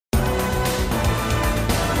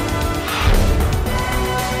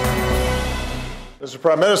Mr.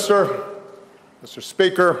 Prime Minister, Mr.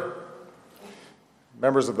 Speaker,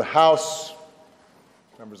 members of the House,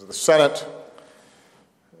 members of the Senate,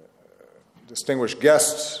 distinguished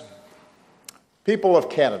guests, people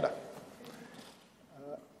of Canada,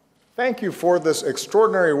 thank you for this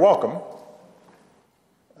extraordinary welcome,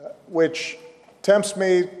 which tempts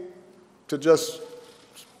me to just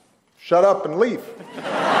shut up and leave.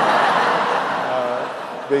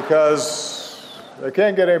 Because it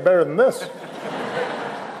can't get any better than this.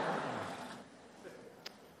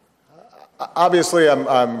 Obviously,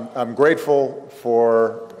 I'm grateful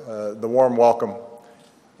for the warm welcome.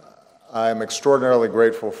 I'm extraordinarily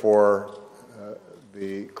grateful for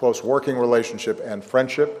the close working relationship and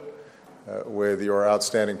friendship with your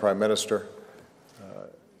outstanding Prime Minister,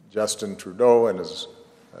 Justin Trudeau, and his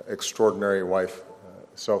extraordinary wife,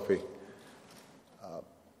 Sophie.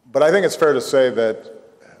 But I think it's fair to say that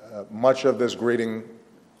much of this greeting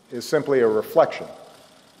is simply a reflection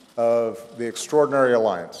of the extraordinary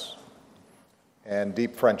alliance and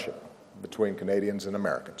deep friendship between Canadians and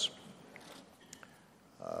Americans.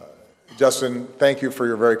 Justin, thank you for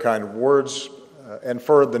your very kind words and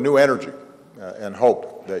for the new energy and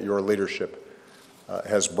hope that your leadership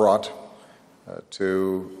has brought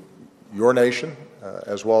to your nation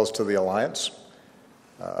as well as to the alliance.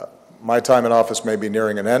 My time in office may be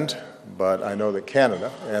nearing an end, but I know that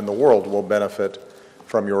Canada and the world will benefit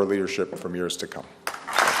from your leadership for years to come.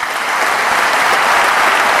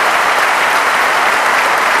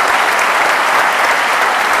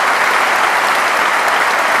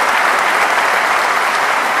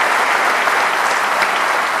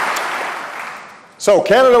 So,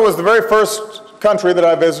 Canada was the very first country that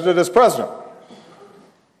I visited as president.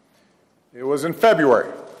 It was in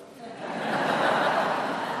February.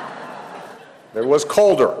 It was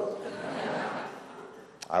colder.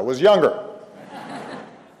 I was younger.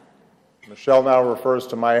 Michelle now refers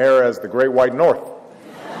to my hair as the Great White North.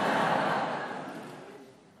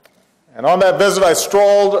 And on that visit, I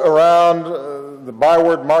strolled around the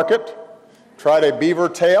Byward Market, tried a beaver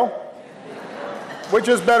tail, which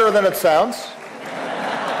is better than it sounds.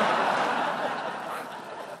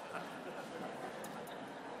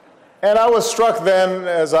 And I was struck then,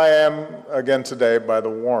 as I am again today, by the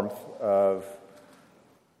warmth of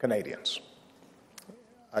Canadians.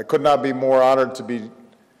 I could not be more honored to be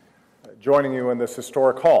joining you in this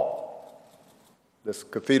historic hall, this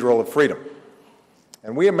Cathedral of Freedom.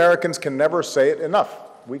 And we Americans can never say it enough.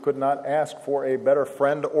 We could not ask for a better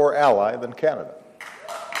friend or ally than Canada.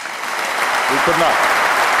 We could not.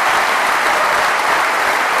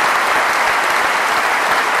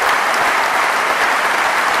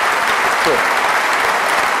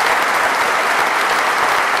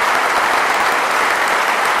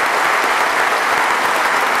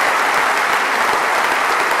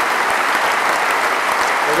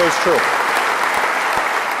 It is true.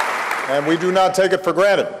 And we do not take it for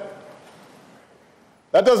granted.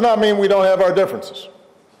 That does not mean we don't have our differences.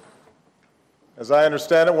 As I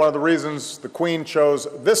understand it, one of the reasons the Queen chose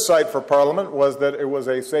this site for Parliament was that it was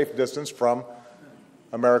a safe distance from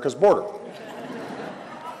America's border.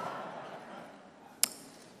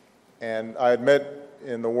 And I admit,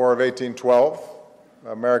 in the War of 1812,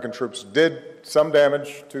 American troops did some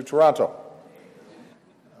damage to Toronto.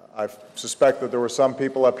 I suspect that there were some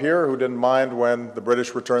people up here who didn't mind when the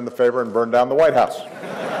British returned the favor and burned down the White House.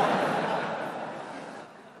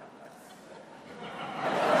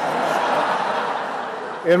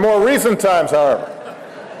 In more recent times, however,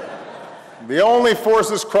 the only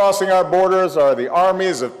forces crossing our borders are the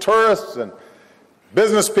armies of tourists and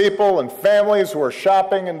business people and families who are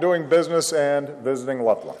shopping and doing business and visiting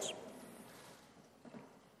loved ones.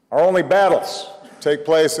 Our only battles take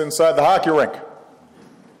place inside the hockey rink.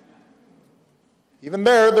 Even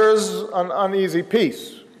there's an uneasy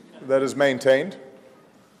peace that is maintained.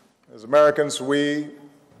 As Americans, we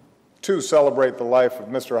too celebrate the life of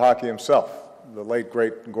Mr. Hockey himself, the late,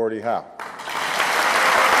 great Gordie Howe.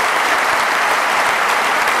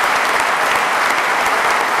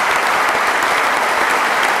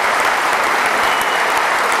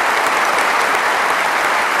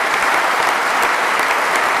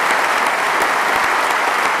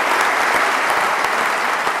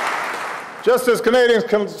 Just as Canadians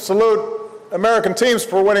can salute American teams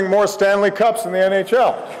for winning more Stanley Cups in the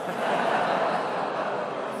NHL.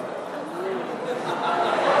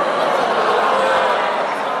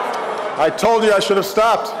 I told you I should have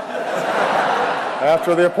stopped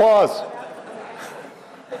after the applause.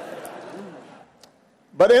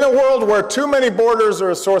 But in a world where too many borders are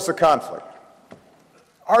a source of conflict,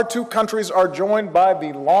 our two countries are joined by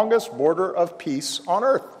the longest border of peace on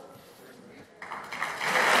earth.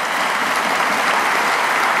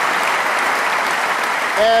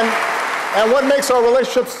 And what makes our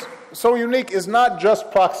relationships so unique is not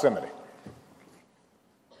just proximity.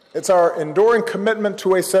 It's our enduring commitment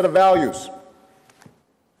to a set of values,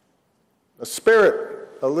 a spirit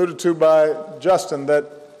alluded to by Justin that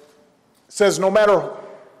says no matter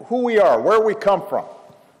who we are, where we come from,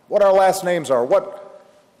 what our last names are, what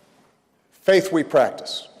faith we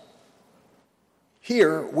practice,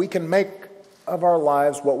 here we can make of our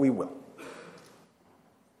lives what we will.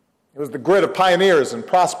 It was the grit of pioneers and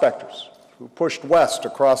prospectors who pushed west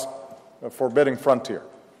across a forbidding frontier.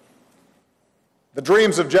 The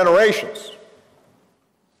dreams of generations,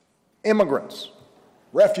 immigrants,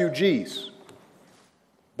 refugees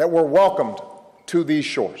that were welcomed to these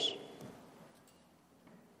shores.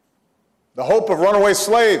 The hope of runaway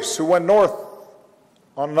slaves who went north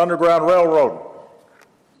on an underground railroad.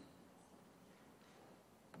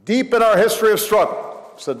 Deep in our history of struggle,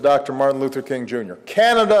 said Dr. Martin Luther King Jr.,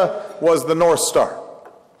 Canada was the North Star.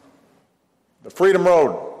 The Freedom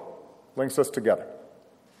Road links us together.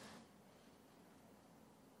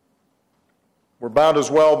 We're bound as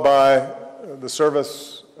well by the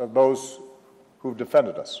service of those who've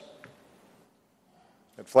defended us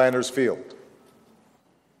at Flanders Field,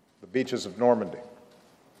 the beaches of Normandy,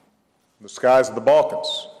 the skies of the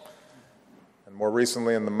Balkans, and more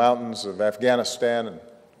recently in the mountains of Afghanistan and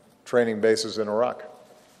training bases in Iraq.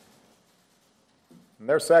 And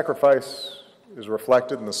their sacrifice is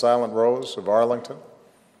reflected in the silent rows of Arlington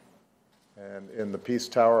and in the Peace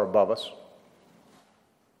Tower above us.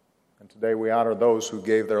 And today we honor those who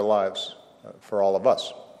gave their lives for all of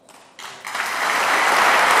us.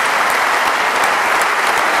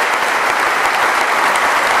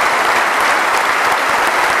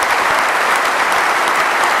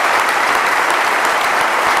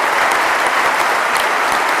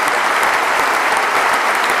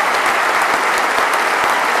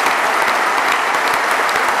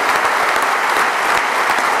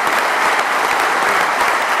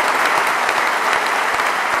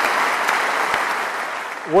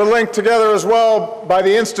 We're linked together as well by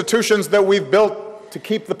the institutions that we've built to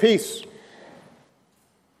keep the peace.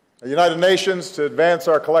 The United Nations to advance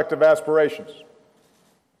our collective aspirations.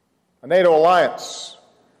 A NATO alliance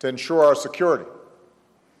to ensure our security.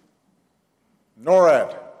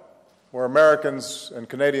 NORAD, where Americans and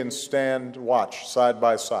Canadians stand watch side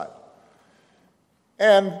by side.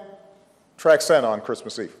 And Traxena on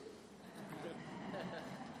Christmas Eve.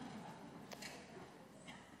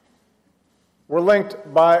 We're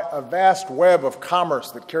linked by a vast web of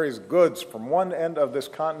commerce that carries goods from one end of this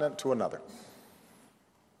continent to another.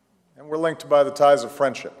 And we're linked by the ties of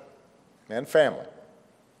friendship and family.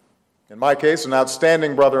 In my case, an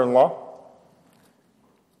outstanding brother-in-law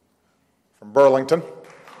from Burlington.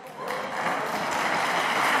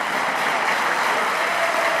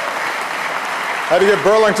 Had to give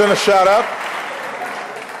Burlington a shout out.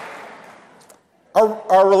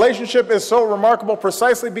 Our relationship is so remarkable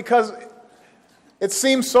precisely because it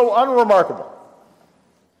seems so unremarkable,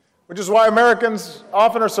 which is why Americans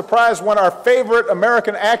often are surprised when our favorite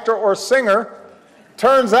American actor or singer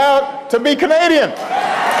turns out to be Canadian.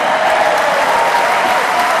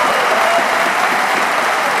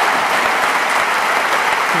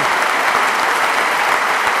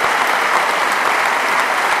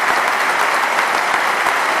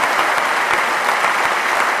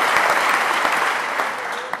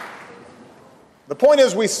 The point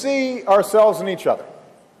is, we see ourselves in each other,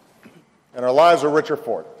 and our lives are richer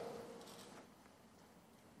for it.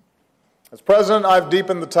 As president, I've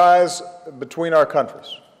deepened the ties between our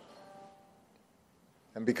countries.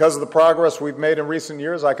 And because of the progress we've made in recent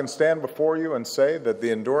years, I can stand before you and say that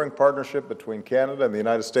the enduring partnership between Canada and the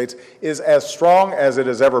United States is as strong as it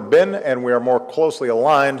has ever been, and we are more closely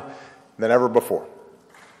aligned than ever before.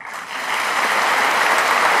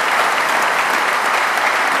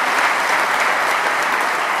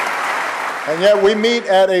 And yet we meet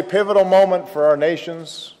at a pivotal moment for our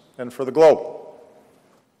nations and for the globe.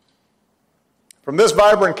 From this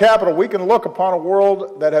vibrant capital, we can look upon a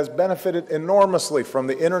world that has benefited enormously from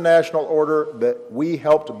the international order that we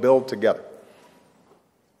helped build together.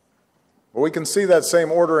 But we can see that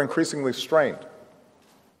same order increasingly strained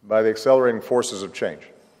by the accelerating forces of change.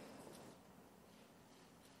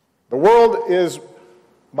 The world is,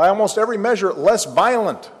 by almost every measure, less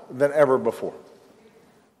violent than ever before.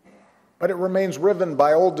 But it remains riven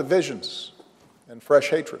by old divisions and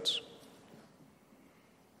fresh hatreds.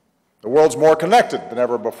 The world's more connected than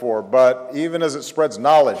ever before, but even as it spreads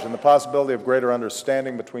knowledge and the possibility of greater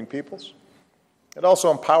understanding between peoples, it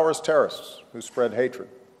also empowers terrorists who spread hatred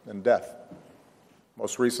and death,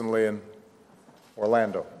 most recently in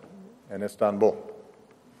Orlando and Istanbul.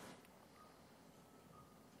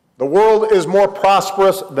 The world is more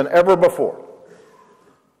prosperous than ever before.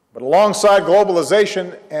 But alongside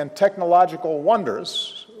globalization and technological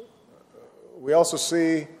wonders, we also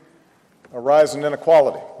see a rise in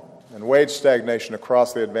inequality and wage stagnation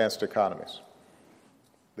across the advanced economies,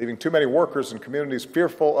 leaving too many workers and communities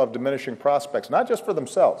fearful of diminishing prospects, not just for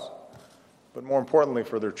themselves, but more importantly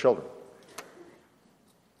for their children.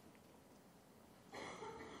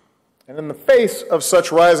 And in the face of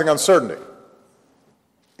such rising uncertainty,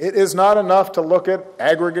 it is not enough to look at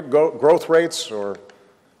aggregate growth rates or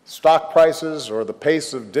stock prices or the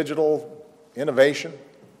pace of digital innovation.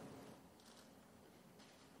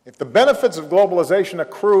 If the benefits of globalization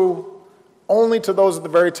accrue only to those at the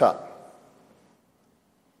very top,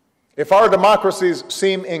 if our democracies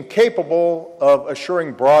seem incapable of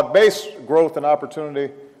assuring broad-based growth and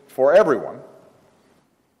opportunity for everyone,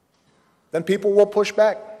 then people will push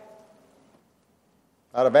back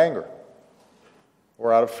out of anger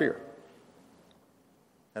or out of fear.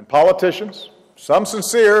 And politicians, some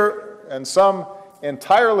sincere and some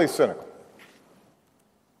entirely cynical,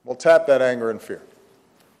 will tap that anger and fear,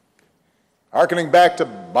 hearkening back to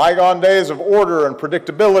bygone days of order and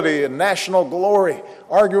predictability and national glory,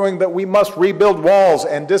 arguing that we must rebuild walls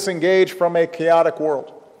and disengage from a chaotic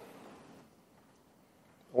world,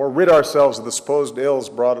 or rid ourselves of the supposed ills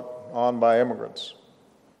brought on by immigrants,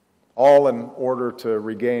 all in order to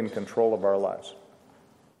regain control of our lives.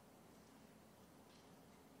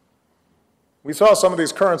 We saw some of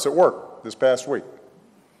these currents at work this past week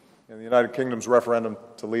in the United Kingdom's referendum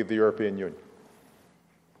to leave the European Union.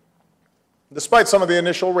 Despite some of the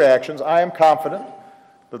initial reactions, I am confident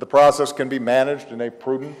that the process can be managed in a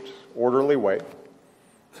prudent, orderly way.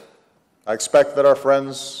 I expect that our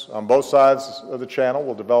friends on both sides of the channel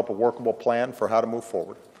will develop a workable plan for how to move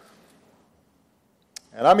forward.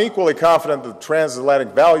 And I'm equally confident that the transatlantic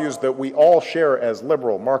values that we all share as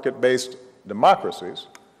liberal, market-based democracies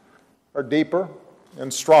are deeper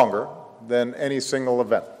and stronger than any single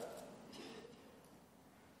event.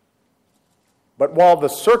 But while the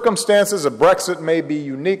circumstances of Brexit may be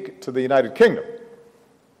unique to the United Kingdom,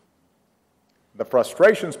 the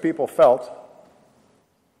frustrations people felt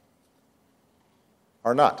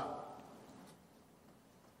are not.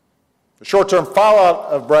 The short-term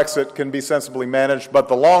fallout of Brexit can be sensibly managed, but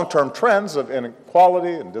the long-term trends of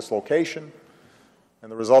inequality and dislocation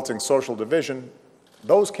and the resulting social division,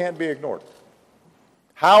 those can't be ignored.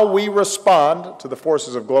 How we respond to the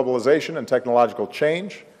forces of globalization and technological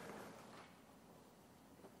change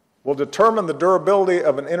will determine the durability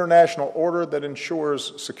of an international order that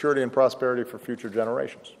ensures security and prosperity for future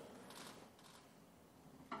generations.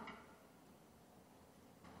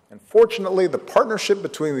 And fortunately, the partnership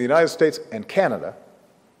between the United States and Canada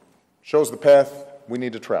shows the path we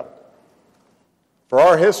need to travel. For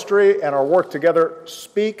our history and our work together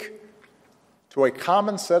speak to a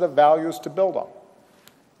common set of values to build on.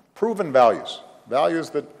 Proven values, values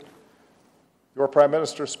that your Prime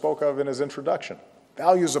Minister spoke of in his introduction.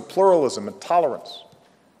 Values of pluralism and tolerance,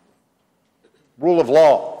 rule of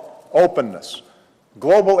law, openness,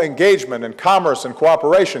 global engagement and commerce and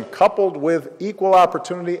cooperation, coupled with equal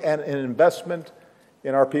opportunity and an investment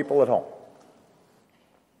in our people at home.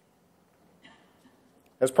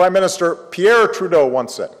 As Prime Minister Pierre Trudeau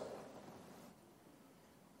once said,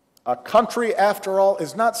 a country, after all,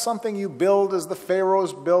 is not something you build as the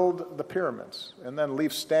pharaohs build the pyramids and then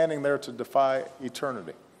leave standing there to defy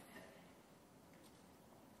eternity.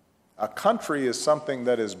 A country is something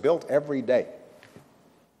that is built every day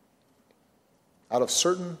out of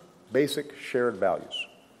certain basic shared values.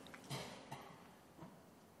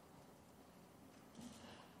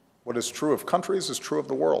 What is true of countries is true of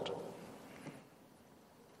the world.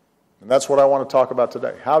 And that's what I want to talk about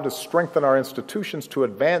today, how to strengthen our institutions to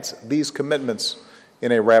advance these commitments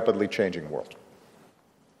in a rapidly changing world.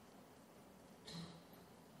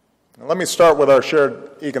 Now, let me start with our shared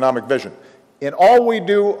economic vision. In all we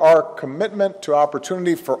do, our commitment to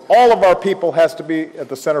opportunity for all of our people has to be at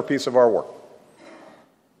the centerpiece of our work.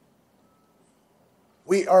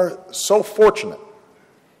 We are so fortunate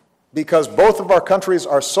because both of our countries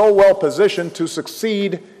are so well positioned to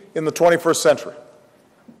succeed in the 21st century.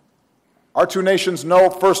 Our two nations know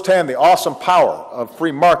firsthand the awesome power of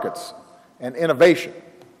free markets and innovation.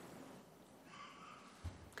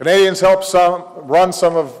 Canadians help run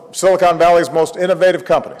some of Silicon Valley's most innovative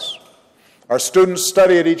companies. Our students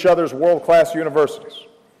study at each other's world-class universities.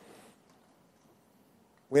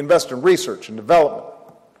 We invest in research and development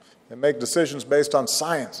and make decisions based on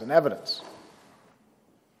science and evidence.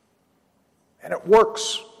 And it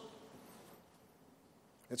works.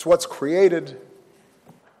 It's what's created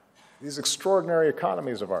these extraordinary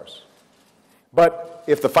economies of ours. But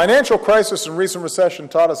if the financial crisis and recent recession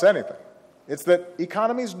taught us anything, it's that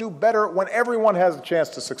economies do better when everyone has a chance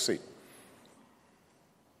to succeed.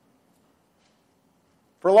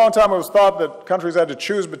 For a long time, it was thought that countries had to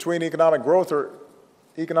choose between economic growth or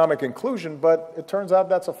economic inclusion, but it turns out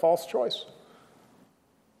that's a false choice.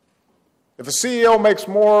 If a CEO makes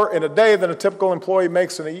more in a day than a typical employee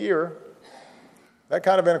makes in a year, that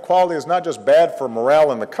kind of inequality is not just bad for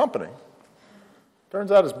morale in the company.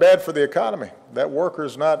 Turns out it's bad for the economy. That worker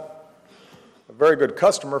is not a very good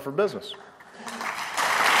customer for business.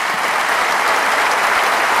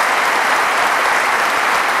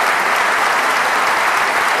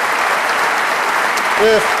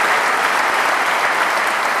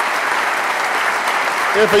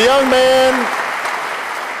 If a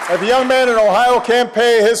young man in Ohio can't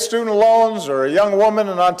pay his student loans, or a young woman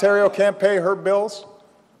in Ontario can't pay her bills,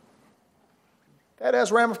 that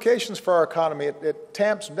has ramifications for our economy. It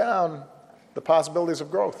tamps down the possibilities of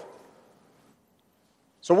growth.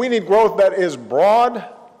 So we need growth that is broad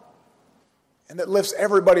and that lifts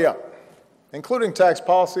everybody up, including tax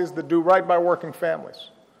policies that do right by working families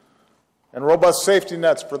and robust safety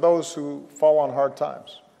nets for those who fall on hard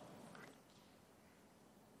times.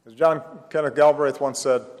 As John Kenneth Galbraith once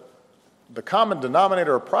said, the common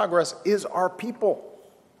denominator of progress is our people.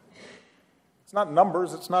 It's not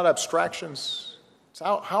numbers, it's not abstractions. It's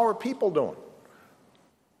how are people doing?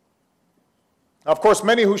 Now, of course,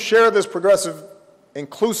 many who share this progressive,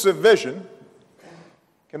 inclusive vision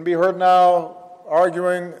can be heard now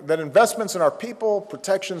arguing that investments in our people,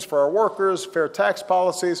 protections for our workers, fair tax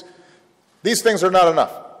policies, these things are not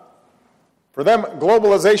enough. For them,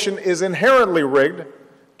 globalization is inherently rigged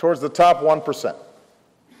towards the top 1%.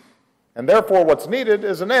 And therefore, what's needed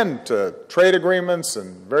is an end to trade agreements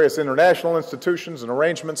and various international institutions and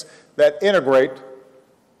arrangements that integrate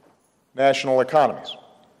national economies.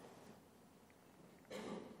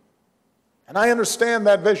 And I understand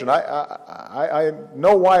that vision. I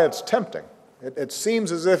know why it's tempting. It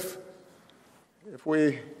seems as if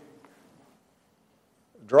we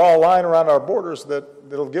draw a line around our borders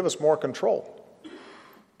that'll give us more control,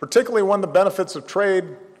 particularly when the benefits of trade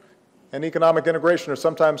and economic integration are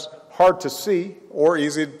sometimes hard to see or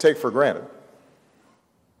easy to take for granted.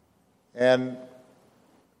 And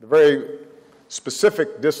the very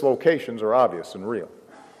specific dislocations are obvious and real.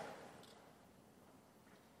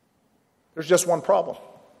 There's just one problem.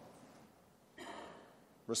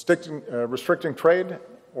 Restricting trade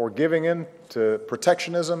or giving in to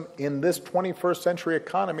protectionism in this 21st century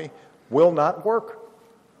economy will not work.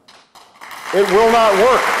 It will not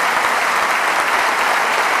work.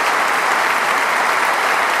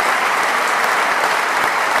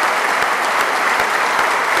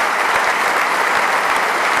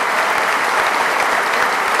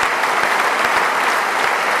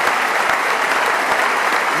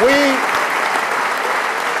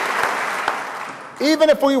 Even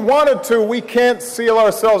if we wanted to, we can't seal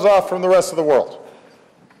ourselves off from the rest of the world.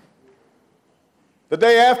 The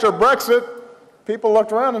day after Brexit, people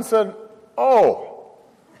looked around and said, oh,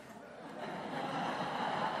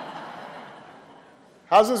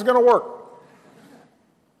 how's this going to work?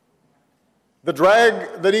 The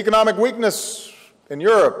drag that economic weakness in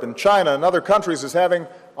Europe and China and other countries is having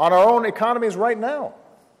on our own economies right now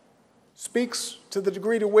speaks to the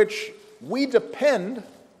degree to which we depend,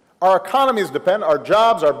 our economies depend, our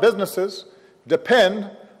jobs, our businesses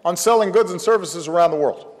depend on selling goods and services around the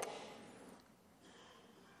world.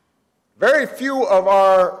 Very few of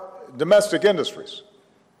our domestic industries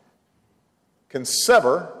can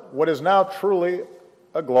sever what is now truly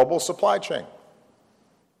a global supply chain.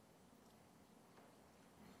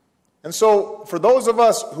 And so, for those of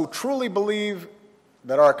us who truly believe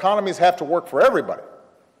that our economies have to work for everybody,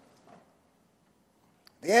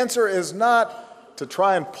 the answer is not to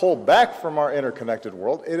try and pull back from our interconnected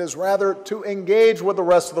world. It is rather to engage with the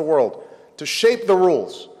rest of the world, to shape the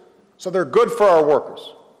rules so they're good for our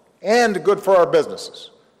workers and good for our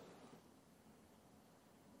businesses.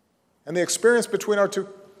 And the experience between our two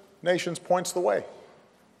nations points the way.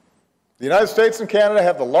 The United States and Canada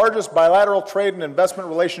have the largest bilateral trade and investment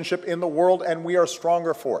relationship in the world, and we are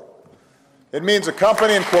stronger for it. It means a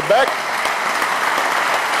company in Quebec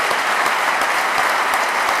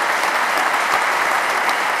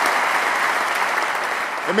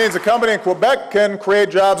can create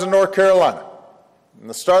jobs in North Carolina, and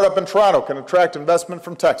the startup in Toronto can attract investment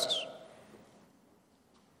from Texas.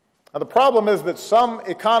 Now, the problem is that some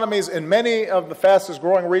economies in many of the fastest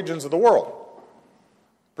growing regions of the world,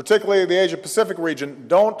 particularly the Asia-Pacific region,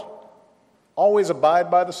 don't always abide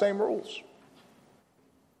by the same rules.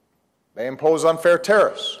 They impose unfair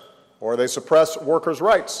tariffs, or they suppress workers'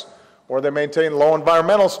 rights, or they maintain low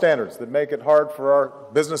environmental standards that make it hard for our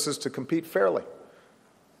businesses to compete fairly.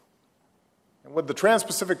 And with the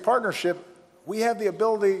Trans-Pacific Partnership, we have the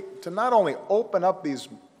ability to not only open up these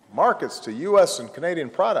markets to U.S. and Canadian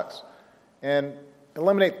products and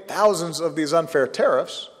eliminate thousands of these unfair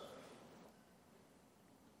tariffs,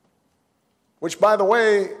 which, by the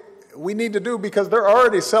way, we need to do because they're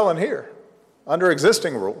already selling here under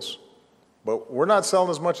existing rules, but we're not selling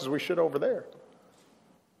as much as we should over there.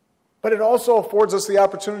 But it also affords us the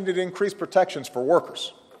opportunity to increase protections for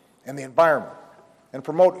workers and the environment and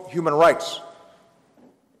promote human rights,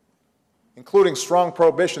 including strong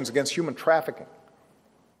prohibitions against human trafficking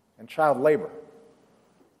and child labor.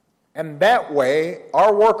 And that way,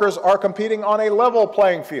 our workers are competing on a level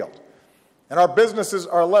playing field, and our businesses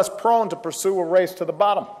are less prone to pursue a race to the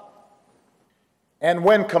bottom. And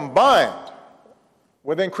when combined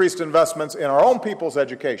with increased investments in our own people's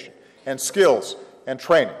education and skills and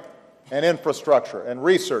training and infrastructure and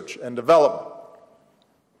research and development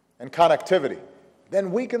and connectivity,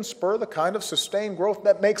 then we can spur the kind of sustained growth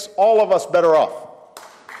that makes all of us better off.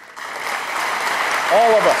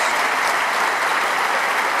 All of us.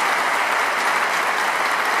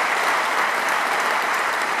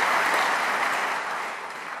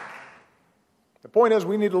 The point is,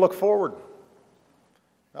 we need to look forward,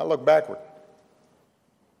 not look backward.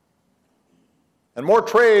 And more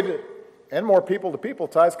trade and more people-to-people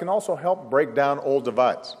ties can also help break down old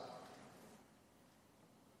divides.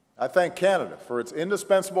 I thank Canada for its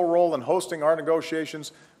indispensable role in hosting our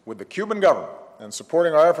negotiations with the Cuban government and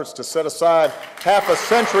supporting our efforts to set aside half a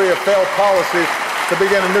century of failed policies to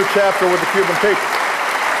begin a new chapter with the Cuban people.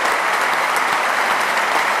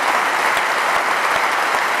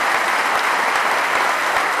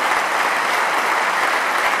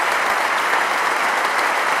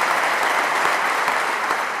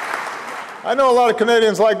 I know a lot of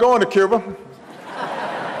Canadians like going to Cuba,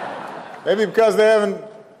 maybe because they haven't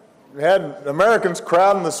had Americans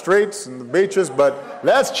crowding the streets and the beaches, but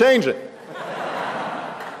that's changing.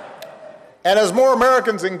 And as more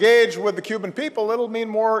Americans engage with the Cuban people, it'll mean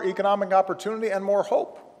more economic opportunity and more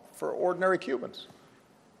hope for ordinary Cubans.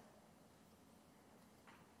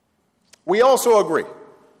 We also agree,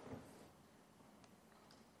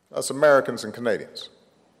 us Americans and Canadians,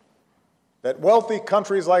 that wealthy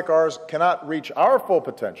countries like ours cannot reach our full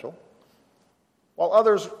potential while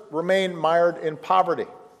others remain mired in poverty.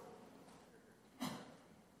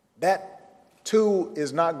 That, too,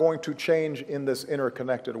 is not going to change in this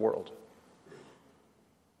interconnected world.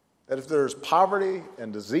 That if there's poverty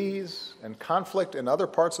and disease and conflict in other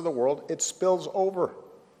parts of the world, it spills over,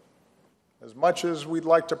 as much as we'd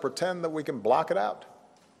like to pretend that we can block it out.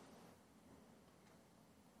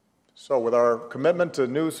 So with our commitment to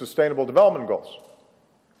new sustainable development goals,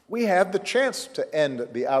 we have the chance to end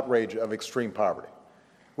the outrage of extreme poverty.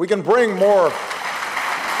 We can bring more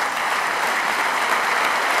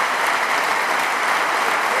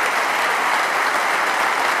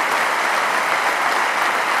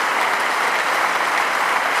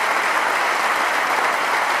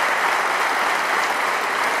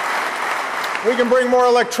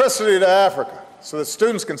electricity to Africa so that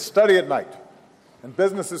students can study at night and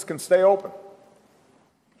businesses can stay open.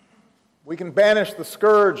 We can banish the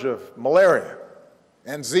scourge of malaria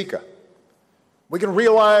and Zika. We can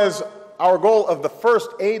realize our goal of the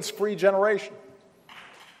first AIDS-free generation.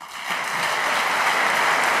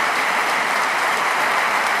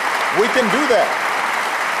 We can do that.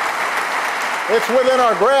 It's within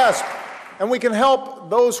our grasp, and we can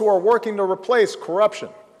help those who are working to replace corruption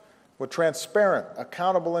with transparent,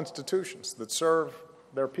 accountable institutions that serve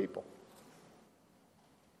their people.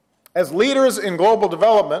 As leaders in global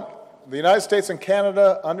development, the United States and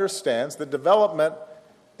Canada understands that development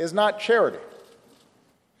is not charity.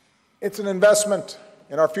 It's an investment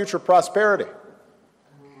in our future prosperity.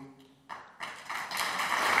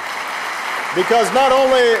 Because not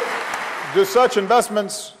only do such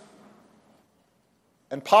investments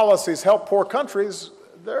and policies help poor countries,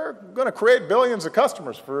 they're going to create billions of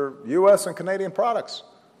customers for U.S. and Canadian products.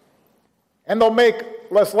 And they'll make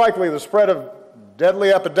less likely the spread of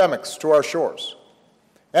deadly epidemics to our shores.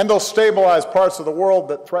 And they'll stabilize parts of the world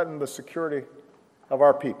that threaten the security of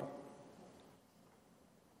our people.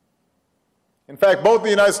 In fact, both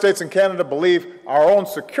the United States and Canada believe our own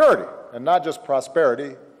security, and not just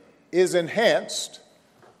prosperity, is enhanced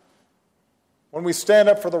when we stand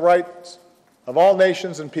up for the rights of all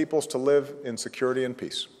nations and peoples to live in security and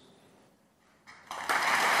peace.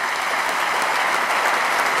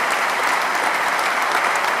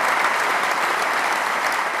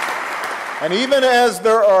 And even as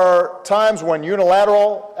there are times when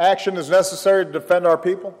unilateral action is necessary to defend our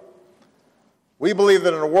people, We believe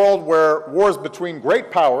that in a world where wars between great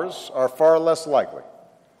powers are far less likely,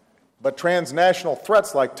 but transnational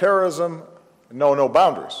threats like terrorism know no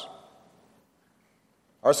boundaries,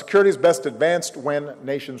 our security is best advanced when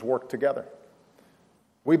nations work together.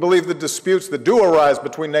 We believe the disputes that do arise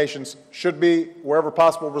between nations should be, wherever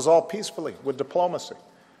possible, resolved peacefully with diplomacy,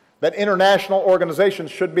 that international organizations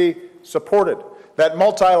should be supported, that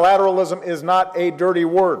multilateralism is not a dirty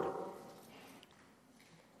word.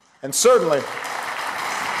 And certainly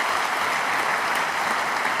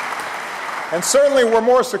we're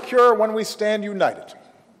more secure when we stand united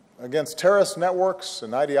against terrorist networks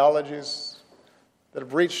and ideologies that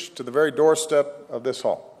have reached to the very doorstep of this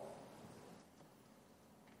hall.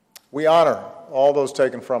 We honor all those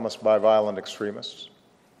taken from us by violent extremists,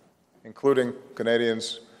 including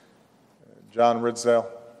Canadians John Ridsdale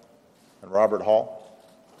and Robert Hall.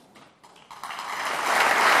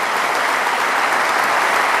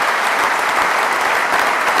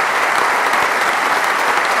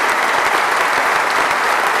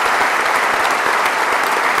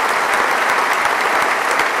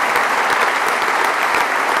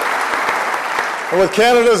 And with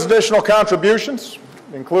Canada's additional contributions,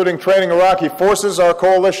 including training Iraqi forces, our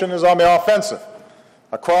coalition is on the offensive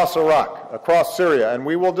across Iraq, across Syria, and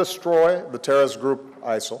we will destroy the terrorist group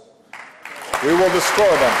ISIL. We will destroy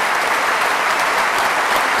them.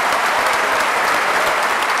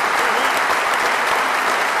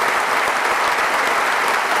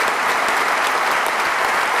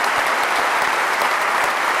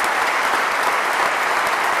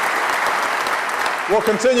 We'll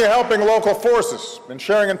continue helping local forces and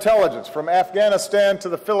sharing intelligence from Afghanistan to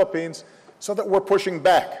the Philippines so that we're pushing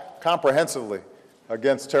back comprehensively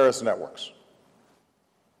against terrorist networks.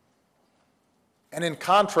 And in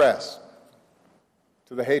contrast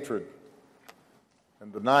to the hatred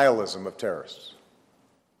and the nihilism of terrorists,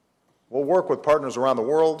 we'll work with partners around the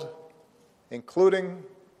world, including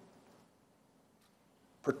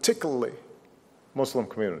particularly Muslim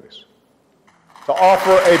communities, to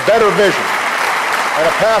offer a better vision and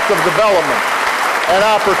a path of development and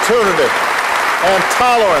opportunity and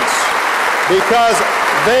tolerance, because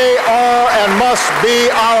they are and must be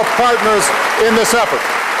our partners in this effort.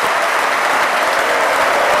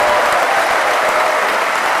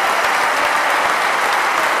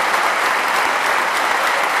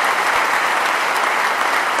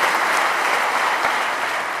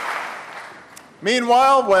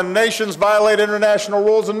 Meanwhile, when nations violate international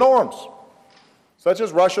rules and norms, such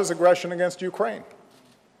as Russia's aggression against Ukraine,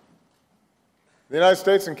 the United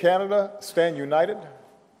States and Canada stand united,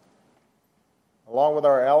 along with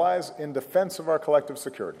our allies, in defense of our collective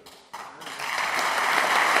security.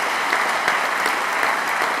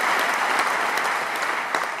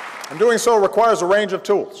 And doing so requires a range of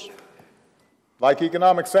tools, like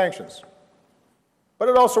economic sanctions. But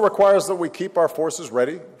it also requires that we keep our forces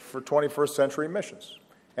ready for 21st century missions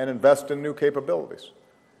and invest in new capabilities.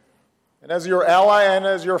 And as your ally and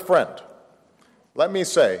as your friend, let me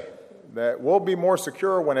say that we'll be more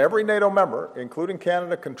secure when every NATO member, including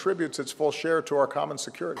Canada, contributes its full share to our common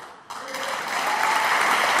security.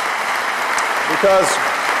 Because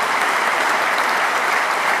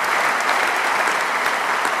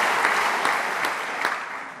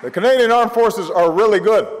the Canadian Armed Forces are really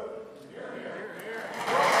good.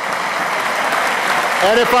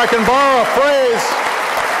 And if I can borrow a phrase,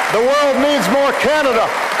 the world needs more Canada.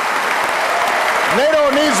 NATO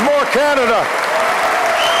needs more Canada.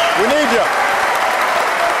 We need you.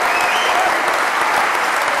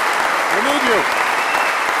 We need you.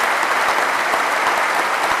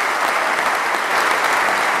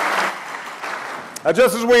 Now,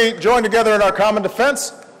 just as we join together in our common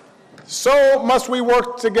defense, so must we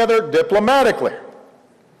work together diplomatically,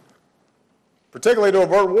 particularly to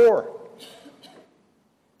avert war.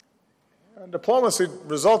 And diplomacy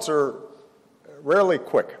results are rarely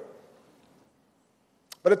quick.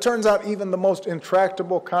 But it turns out even the most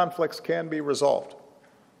intractable conflicts can be resolved.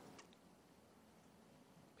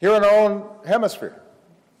 Here in our own hemisphere,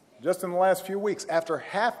 just in the last few weeks, after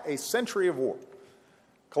half a century of war,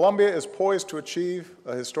 Colombia is poised to achieve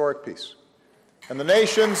a historic peace. And the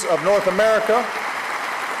nations of North America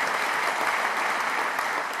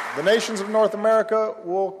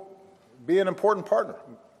will be an important partner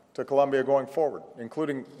to Colombia going forward,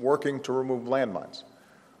 including working to remove landmines.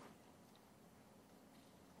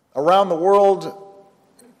 Around the world,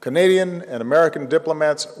 Canadian and American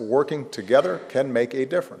diplomats working together can make a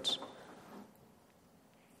difference.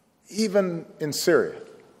 Even in Syria,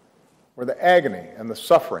 where the agony and the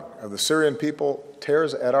suffering of the Syrian people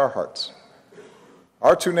tears at our hearts,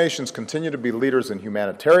 our two nations continue to be leaders in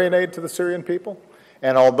humanitarian aid to the Syrian people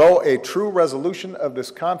And although a true resolution of this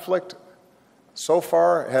conflict so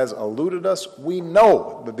far has eluded us, we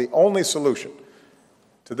know that the only solution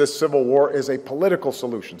to this civil war is a political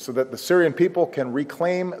solution so that the Syrian people can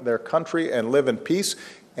reclaim their country and live in peace,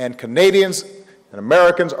 and Canadians and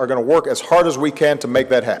Americans are going to work as hard as we can to make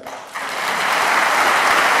that happen.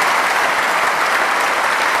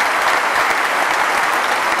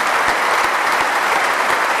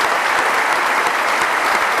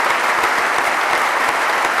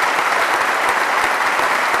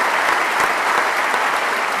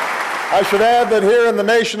 I should add that here in the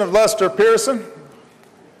nation of Lester Pearson,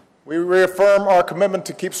 we reaffirm our commitment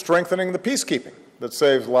to keep strengthening the peacekeeping that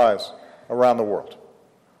saves lives around the world.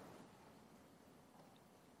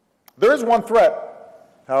 There is one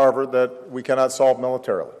threat, however, that we cannot solve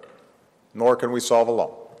militarily, nor can we solve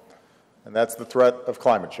alone, and that's the threat of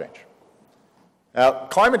climate change. Now,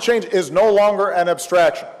 climate change is no longer an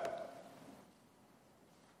abstraction.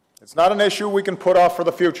 It's not an issue we can put off for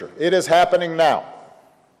the future. It is happening now.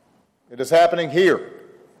 It is happening here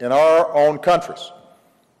in our own countries.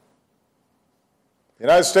 The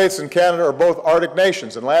United States and Canada are both Arctic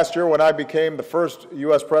nations, and last year when I became the first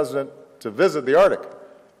U.S. president to visit the Arctic,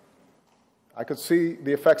 I could see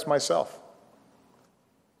the effects myself.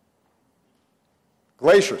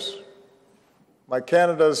 Glaciers, like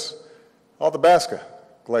Canada's Athabasca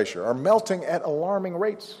Glacier, are melting at alarming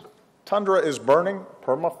rates. Tundra is burning,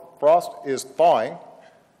 permafrost is thawing.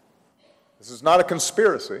 This is not a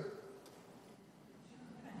conspiracy.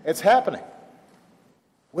 It's happening.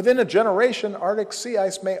 Within a generation, Arctic sea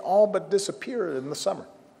ice may all but disappear in the summer.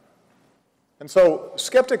 And so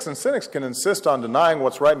skeptics and cynics can insist on denying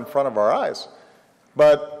what's right in front of our eyes,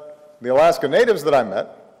 but the Alaska Natives that I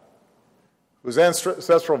met, whose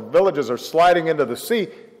ancestral villages are sliding into the sea,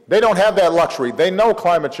 they don't have that luxury. They know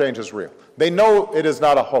climate change is real. They know it is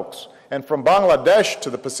not a hoax. And from Bangladesh to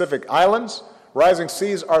the Pacific Islands, rising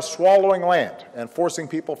seas are swallowing land and forcing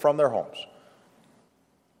people from their homes.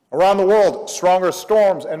 Around the world, stronger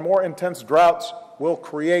storms and more intense droughts will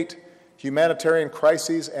create humanitarian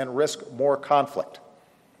crises and risk more conflict.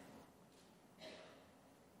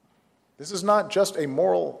 This is not just a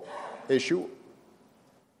moral issue,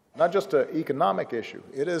 not just an economic issue.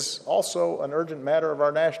 It is also an urgent matter of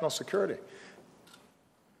our national security.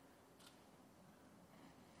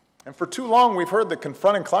 And for too long, we've heard that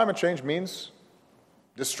confronting climate change means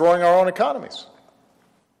destroying our own economies.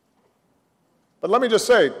 But let me just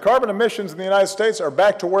say, carbon emissions in the United States are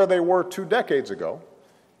back to where they were 2 decades ago,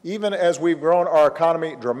 even as we've grown our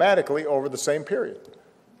economy dramatically over the same period.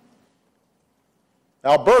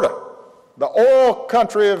 Alberta, the oil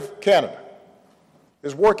country of Canada,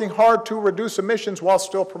 is working hard to reduce emissions while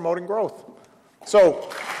still promoting growth. So,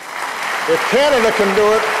 if Canada can do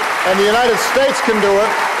it and the United States can do it,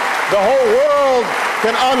 the whole world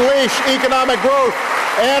can unleash economic growth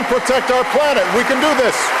and protect our planet. We can do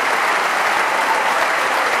this.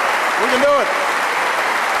 We can do it.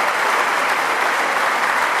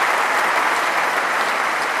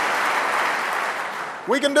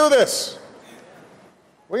 We can do this.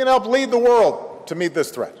 We can help lead the world to meet this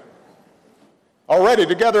threat. Already,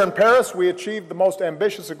 together in Paris, we achieved the most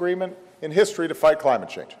ambitious agreement in history to fight climate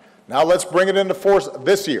change. Now let's bring it into force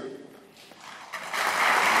this year.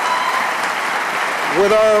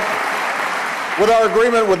 With our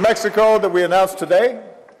agreement with Mexico that we announced today,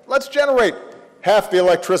 let's generate half the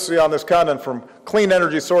electricity on this continent from clean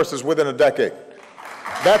energy sources within a decade.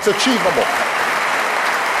 That's achievable.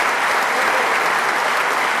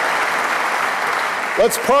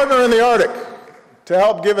 Let's partner in the Arctic to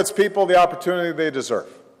help give its people the opportunity they deserve,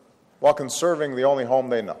 while conserving the only home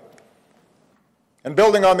they know. And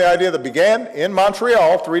building on the idea that began in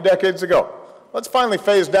Montreal 3 decades ago, let's finally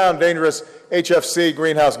phase down dangerous HFC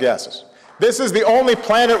greenhouse gases. This is the only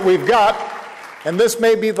planet we've got, and this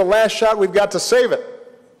may be the last shot we've got to save it.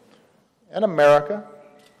 And America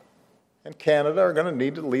and Canada are going to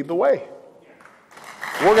need to lead the way.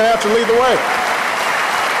 We're going to have to lead the way.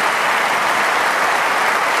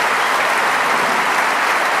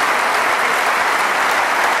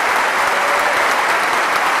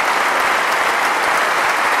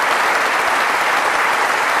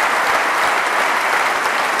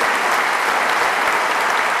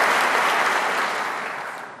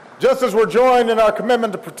 Just as we're joined in our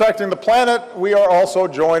commitment to protecting the planet, we are also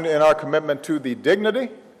joined in our commitment to the dignity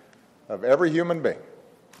of every human being.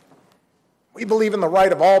 We believe in the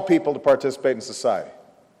right of all people to participate in society.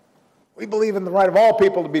 We believe in the right of all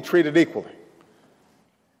people to be treated equally,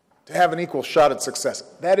 to have an equal shot at success.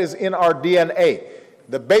 That is in our DNA,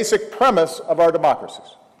 the basic premise of our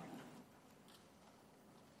democracies.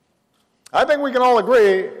 I think we can all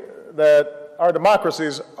agree that our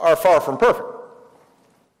democracies are far from perfect.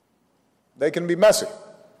 They can be messy,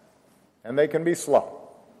 and they can be slow,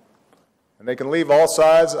 and they can leave all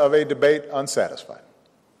sides of a debate unsatisfied.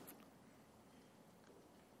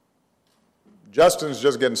 Justin's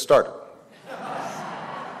just getting started.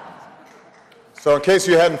 So in case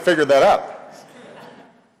you hadn't figured that out,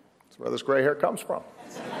 that's where this gray hair comes from.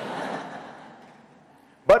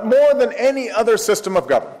 But more than any other system of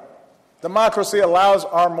government, democracy allows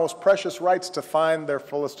our most precious rights to find their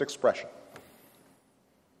fullest expression,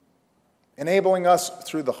 enabling us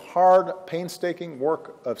through the hard, painstaking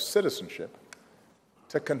work of citizenship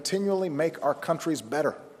to continually make our countries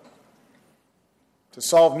better, to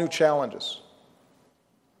solve new challenges,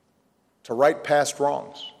 to right past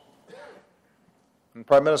wrongs. And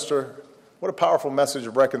Prime Minister, what a powerful message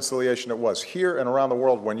of reconciliation it was here and around the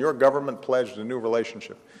world when your government pledged a new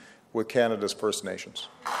relationship with Canada's First Nations.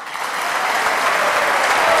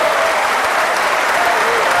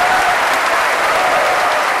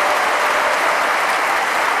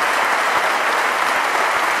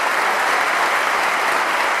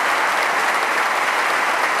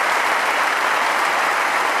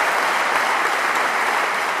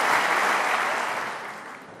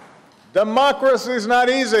 Democracy is not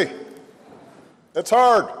easy. It's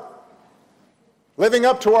hard. Living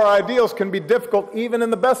up to our ideals can be difficult even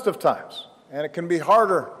in the best of times, and it can be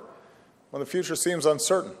harder when the future seems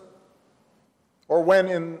uncertain or when,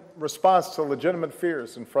 in response to legitimate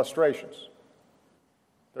fears and frustrations,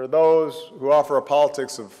 there are those who offer a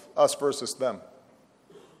politics of us versus them,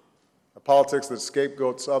 a politics that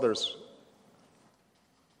scapegoats others,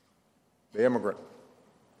 the immigrant,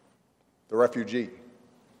 the refugee,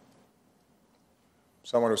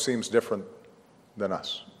 someone who seems different than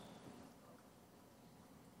us.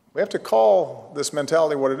 We have to call this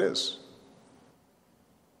mentality what it is,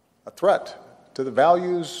 a threat to the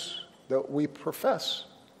values that we profess,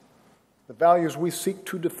 the values we seek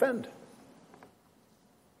to defend.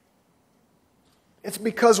 It's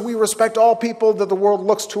because we respect all people that the world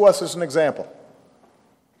looks to us as an example.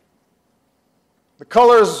 The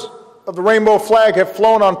colors of the rainbow flag have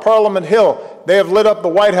flown on Parliament Hill. They have lit up the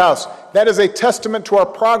White House. That is a testament to our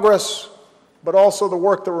progress, but also the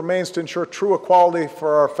work that remains to ensure true equality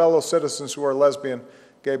for our fellow citizens who are lesbian,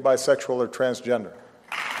 gay, bisexual, or transgender.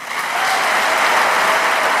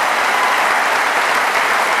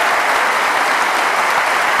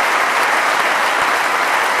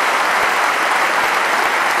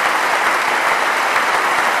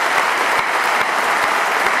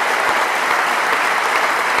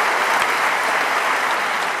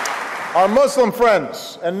 Our Muslim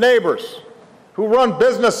friends and neighbors who run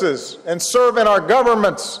businesses and serve in our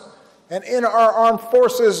governments and in our armed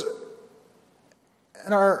forces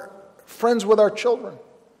and are friends with our children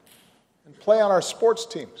and play on our sports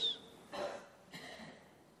teams.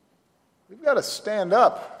 We've got to stand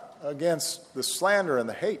up against the slander and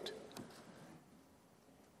the hate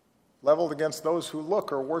leveled against those who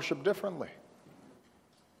look or worship differently.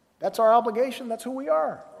 That's our obligation. That's who we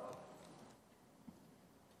are.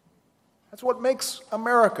 That's what makes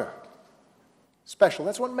America special.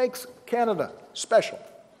 That's what makes Canada special.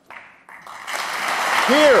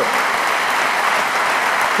 Here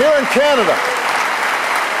in Canada,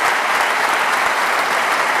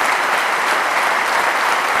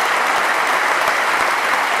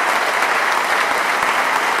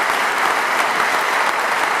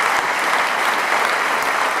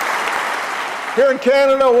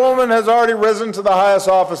 a woman has already risen to the highest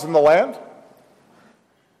office in the land.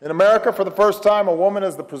 In America, for the first time, a woman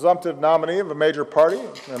is the presumptive nominee of a major party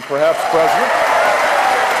and perhaps president.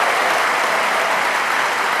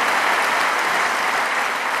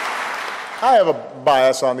 I have a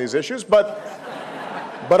bias on these issues, but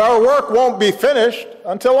our work won't be finished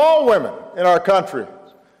until all women in our country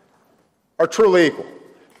are truly equal,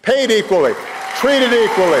 paid equally, treated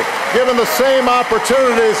equally, given the same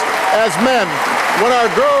opportunities as men, when our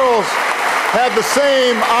girls have the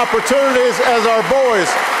same opportunities as our boys.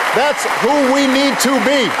 That's who we need to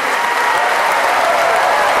be.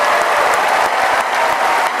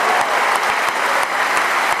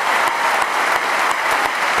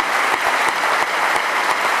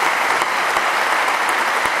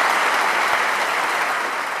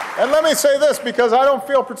 And let me say this, because I don't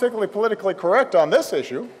feel particularly politically correct on this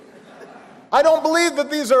issue. I don't believe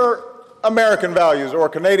that these are American values or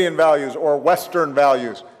Canadian values or Western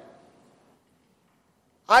values.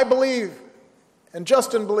 I believe, and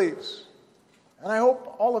Justin believes, and I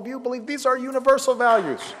hope all of you believe, these are universal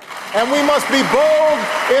values. And we must be bold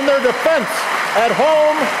in their defense at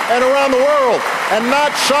home and around the world, and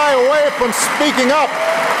not shy away from speaking up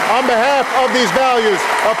on behalf of these values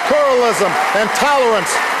of pluralism and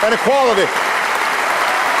tolerance and equality.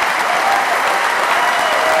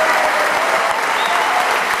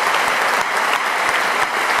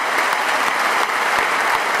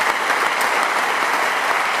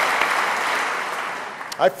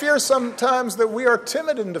 I fear sometimes that we are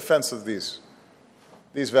timid in defense of these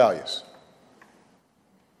values.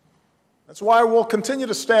 That's why we'll continue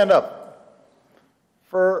to stand up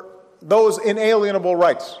for those inalienable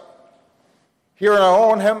rights here in our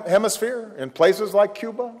own hemisphere, in places like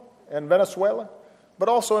Cuba and Venezuela, but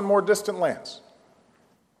also in more distant lands.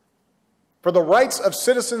 For the rights of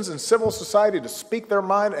citizens and civil society to speak their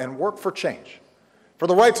mind and work for change. For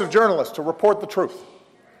the rights of journalists to report the truth.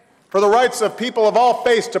 For the rights of people of all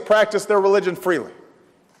faiths to practice their religion freely.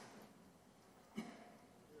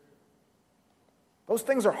 Those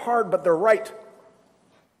things are hard, but they're right.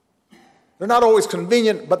 They're not always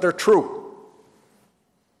convenient, but they're true.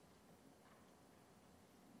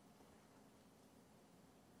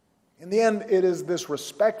 In the end, it is this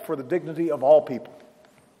respect for the dignity of all people,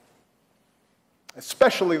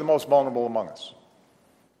 especially the most vulnerable among us,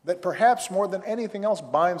 that perhaps more than anything else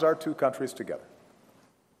binds our two countries together.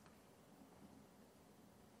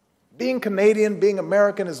 Being Canadian, being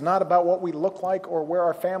American is not about what we look like or where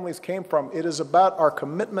our families came from. It is about our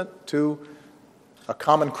commitment to a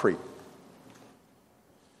common creed.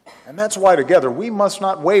 And that's why together we must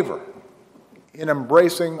not waver in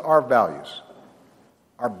embracing our values,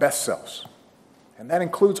 our best selves. And that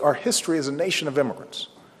includes our history as a nation of immigrants.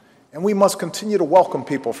 And we must continue to welcome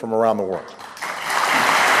people from around the world.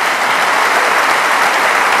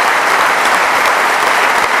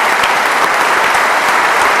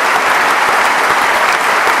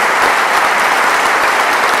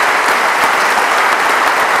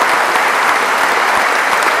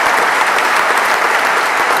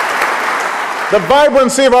 The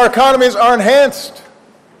vibrancy of our economies are enhanced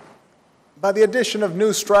by the addition of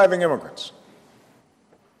new striving immigrants.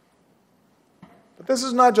 But this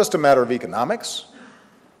is not just a matter of economics.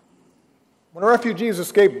 When refugees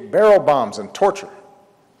escape barrel bombs and torture,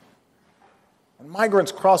 when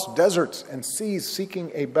migrants cross deserts and seas seeking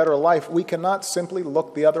a better life, we cannot simply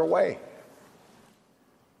look the other way.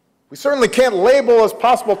 We certainly can't label as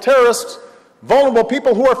possible terrorists vulnerable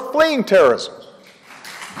people who are fleeing terrorism.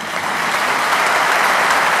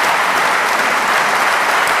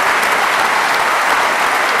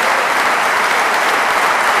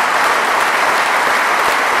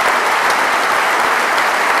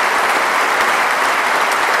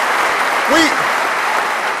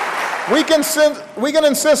 We can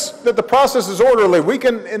insist that the process is orderly. We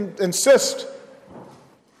can insist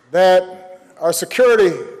that our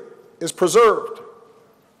security is preserved.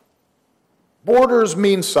 Borders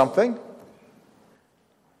mean something.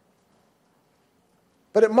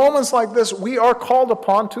 But at moments like this, we are called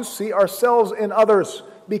upon to see ourselves in others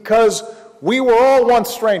because we were all once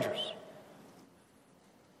strangers.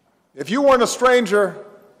 If you weren't a stranger,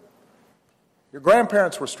 your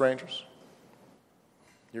grandparents were strangers.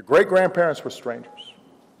 Your great-grandparents were strangers.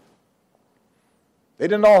 They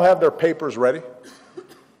didn't all have their papers ready.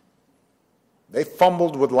 They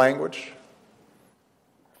fumbled with language,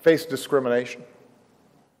 faced discrimination,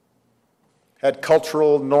 had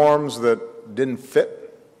cultural norms that didn't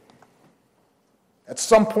fit. At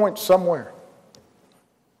some point, somewhere,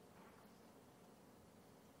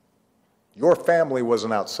 your family was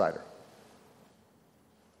an outsider.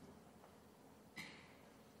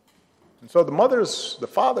 And so the mothers, the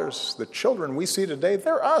fathers, the children we see today,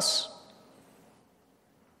 they're us.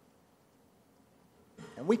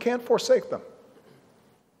 And we can't forsake them.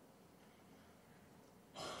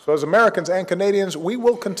 So as Americans and Canadians, we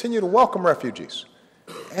will continue to welcome refugees.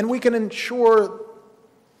 And we can ensure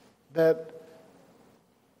that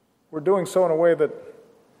we're doing so in a way that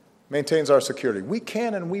maintains our security. We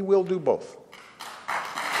can and we will do both.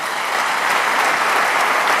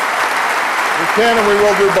 We can and we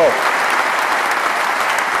will do both.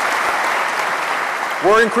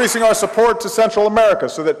 We're increasing our support to Central America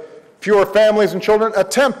so that fewer families and children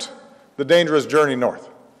attempt the dangerous journey north.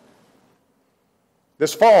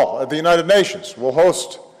 This fall at the United Nations, we'll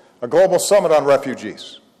host a global summit on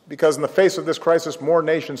refugees because in the face of this crisis, more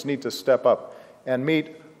nations need to step up and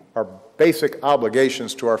meet our basic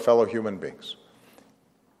obligations to our fellow human beings.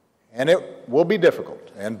 And it will be difficult,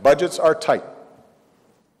 and budgets are tight,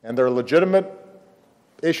 and there are legitimate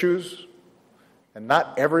issues, and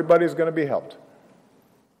not everybody's going to be helped.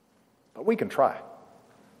 But we can try.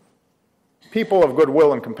 People of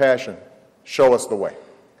goodwill and compassion show us the way.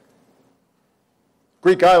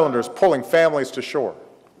 Greek islanders pulling families to shore,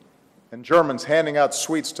 and Germans handing out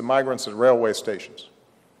sweets to migrants at railway stations.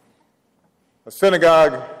 a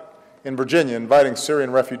synagogue in Virginia inviting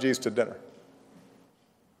Syrian refugees to dinner.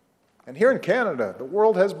 And here in Canada, the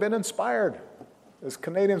world has been inspired as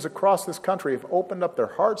Canadians across this country have opened up their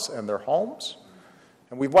hearts and their homes.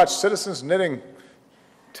 And we've watched citizens knitting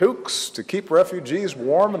toques to keep refugees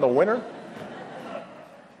warm in the winter.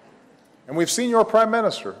 And we've seen your Prime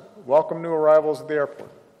Minister welcome new arrivals at the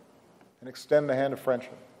airport and extend the hand of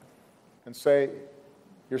friendship and say,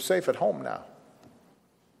 you're safe at home now.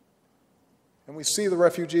 And we see the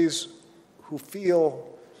refugees who feel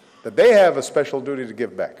that they have a special duty to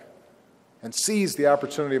give back and seize the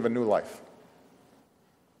opportunity of a new life.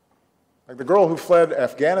 Like the girl who fled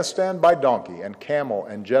Afghanistan by donkey and camel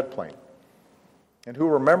and jet plane, and who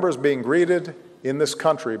remembers being greeted in this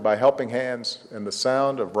country by helping hands and the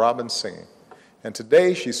sound of robins singing. And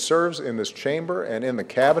today she serves in this chamber and in the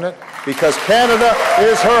cabinet because Canada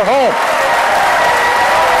is her home.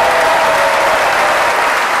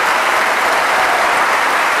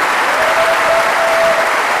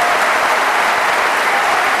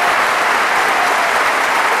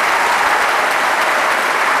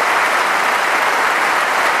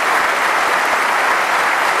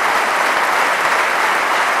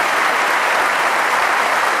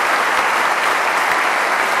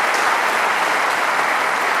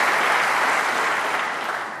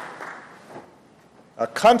 A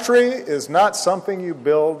country is not something you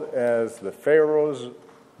build as the pharaohs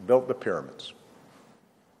built the pyramids.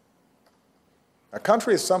 A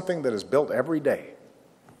country is something that is built every day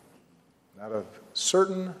out of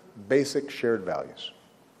certain basic shared values.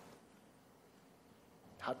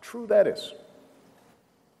 How true that is.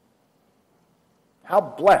 How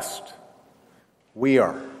blessed we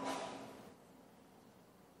are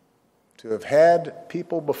to have had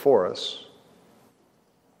people before us,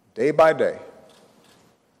 day by day,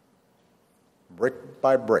 brick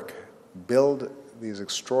by brick, build these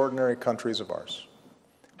extraordinary countries of ours.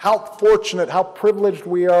 How fortunate, how privileged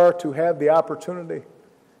we are to have the opportunity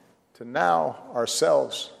to now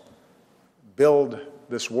ourselves build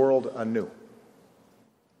this world anew.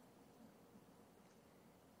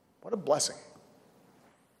 What a blessing.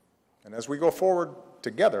 And as we go forward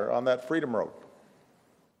together on that freedom road,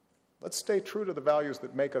 let's stay true to the values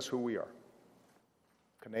that make us who we are.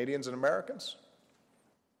 Canadians and Americans,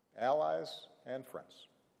 allies and friends,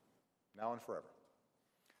 now and forever.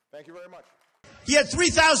 Thank you very much. He had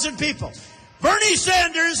 3,000 people. Bernie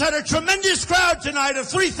Sanders had a tremendous crowd tonight of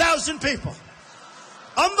 3,000 people.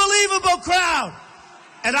 Unbelievable crowd.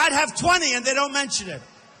 And I'd have 20 and they don't mention it.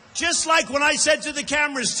 Just like when I said to the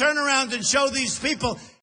cameras, turn around and show these people